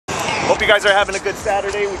you guys are having a good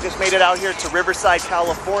Saturday. We just made it out here to Riverside,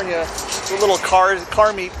 California. It's a little car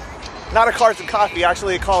meet. Not a cars and coffee,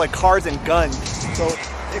 actually they call it cars and guns. So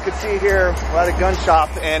you can see here, we're at a gun shop,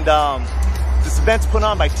 and this event's put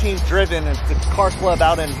on by Team Driven. It's the car club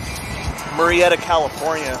out in MURRIETA,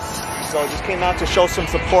 California. So just came out to show some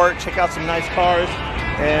support, check out some nice cars.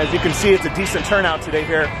 And as you can see, it's a decent turnout today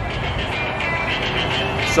here.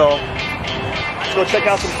 So let's go check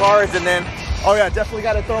out some cars, and then, oh yeah, definitely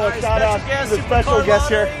got to throw a shout out to the special guest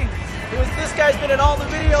here. This guy's been in all the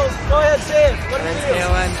videos. Go ahead, say it. What do you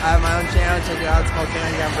do? I have my own channel. Check it out. It's called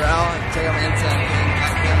Candy Umbrella. Check out my Instagram.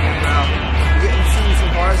 You get to see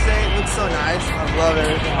some cars today. It looks so nice. I love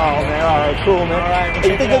it. Oh man, all right, cool man. All right,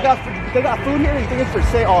 hey, you think they got food here? You think it's for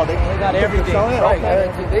sale? Oh, they got everything. Right.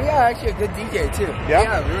 Okay. They got actually a good DJ too. Yeah?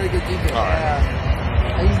 Yeah, really good DJ. All right.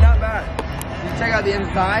 Yeah. And he's not bad. You check out the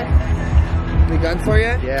inside. The gun for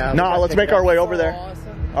you? Yeah. No, let's make our way over there.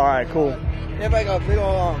 Awesome. All right, cool. They have like a big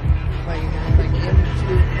old like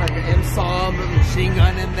an M-SOM machine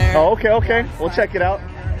gun in there. Oh, okay. We'll check it out.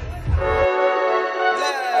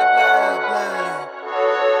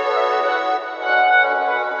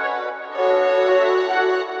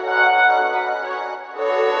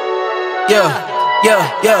 Yeah.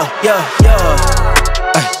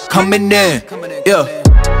 Coming in. Yeah.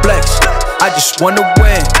 Flex. I just wanna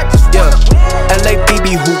win. Yeah. LABB,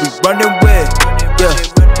 who we running with? Yeah.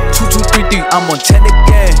 2233, I'm on 10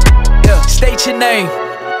 again. Yeah. State your name.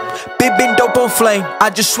 Big been dope on flame. I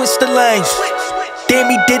just switched the lanes. Damn,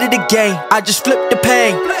 he did it again. I just flipped the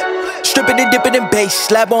pain. Stripping and dipping in bass.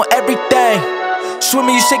 Slab on everything.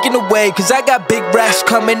 Swimming, you sinking away, cause I got big racks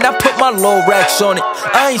coming. I put my low racks on it.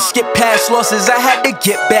 I ain't skip past losses, I had to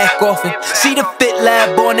get back off it. See the Fit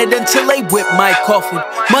Lab on it until they whip my coffin.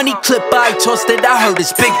 Money clip, I tossed it, I heard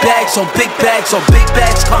it's big bags on big bags on big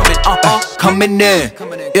bags coming. Coming in.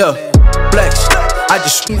 Yeah, flex. I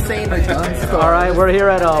just Alright, we're here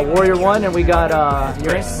at Warrior 1 and we got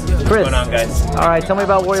Chris. What's going on, guys? Alright, tell me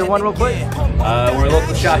about Warrior 1 real quick. We're a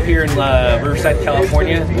local shop here in Riverside,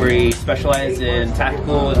 California. We specialize in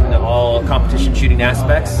tactical and all competition shooting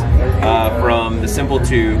aspects, from the simple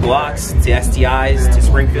to Glocks, to STIs, to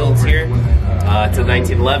Springfields here, to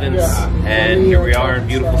 1911s, and here we are on a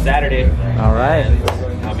beautiful Saturday. Alright.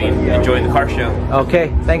 I mean, enjoying the car show.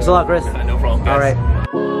 Okay, thanks a lot, Chris. No problem, guys. Alright.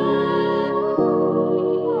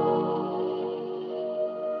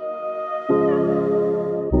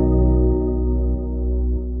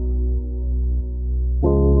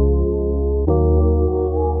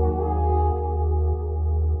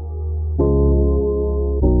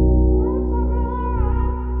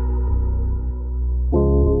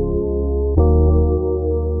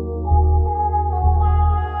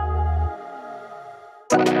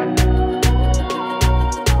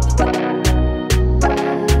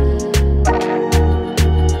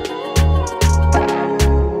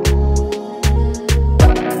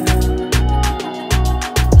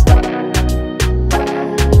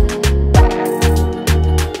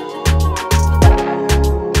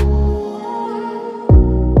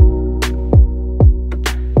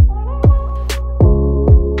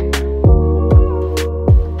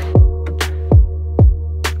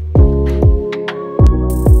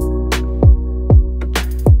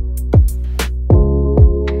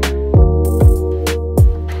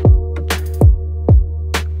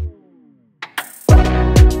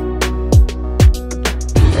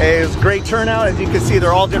 Hey, it was a great turnout. As you can see,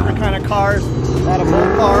 they're all different kind of cars. A lot of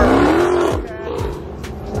old cars.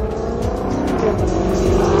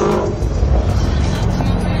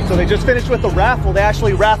 So they just finished with the raffle. They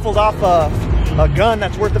actually raffled off a gun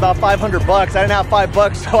that's worth about 500 bucks. I didn't have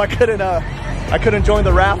 $5, so I couldn't join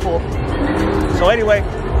the raffle. So anyway,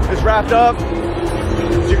 it's wrapped up.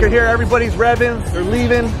 As you can hear, everybody's revving. They're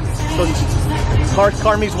leaving. So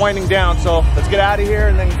car meet's winding down. So let's get out of here,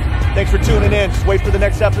 and then thanks for tuning in. Just wait for the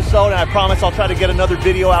next episode, and I promise I'll try to get another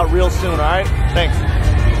video out real soon, all right? Thanks.